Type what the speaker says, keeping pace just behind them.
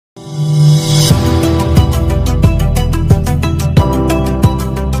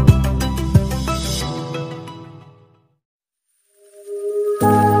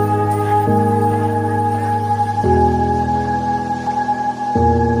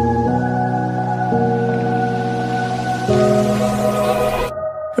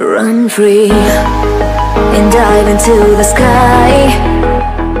Run free and dive into the sky.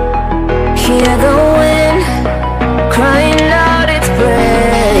 Hear the wind crying out its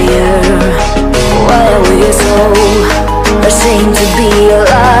prayer. Why are we so ashamed to be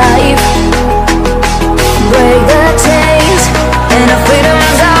alive? Break the chains and our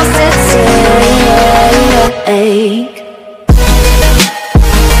freedom's ours to take.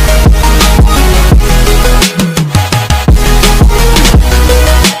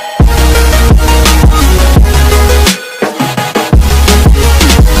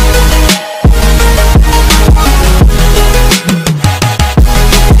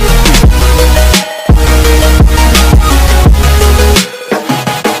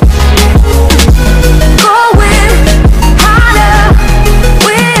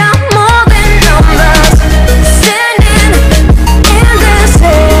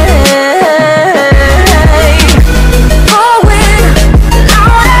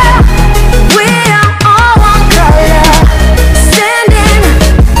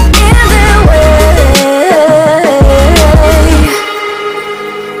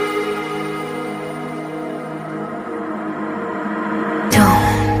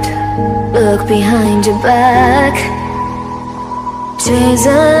 Look behind your back. Chase a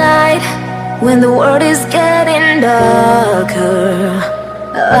light when the world is getting darker.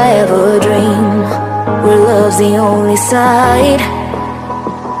 I have a dream where love's the only side.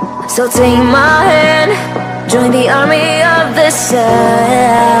 So take my hand, join the army of the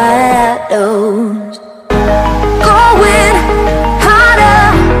shadows. Going harder,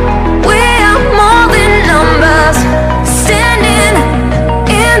 we are more than numbers. Standing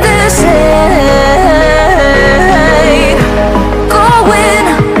in this shade, going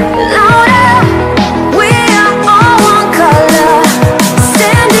louder, we are all one color.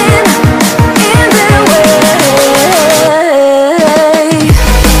 Standing in their way.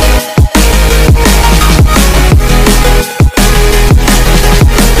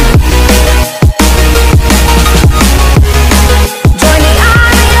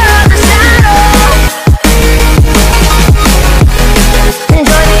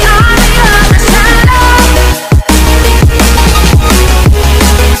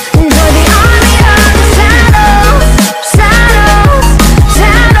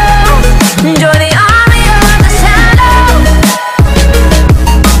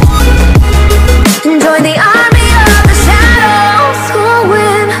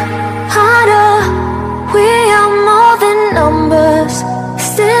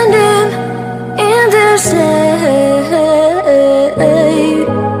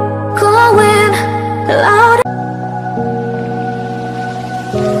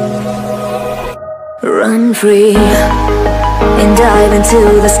 Run free and dive into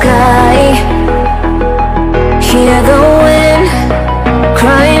the sky. Hear the wind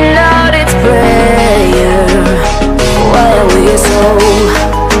crying out its prayer. Why are we so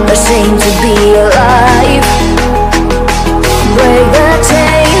ashamed to be alive? Break the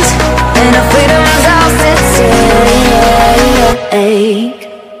chains and our freedom's ours to take.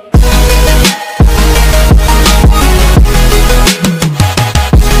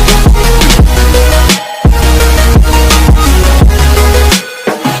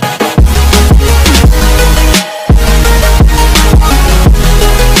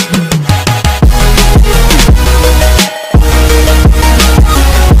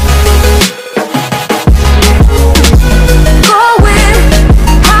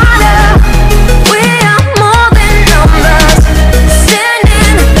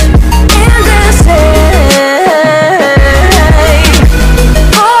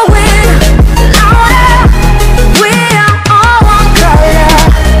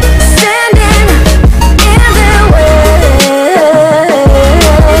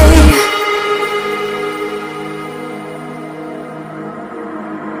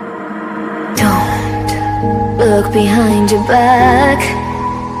 Look behind your back.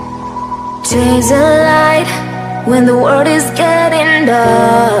 Chase a light when the world is getting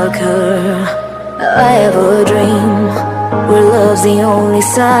darker. I have a dream where love's the only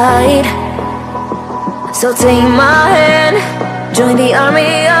side. So take my hand, join the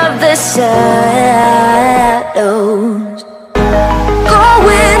army of the shadows.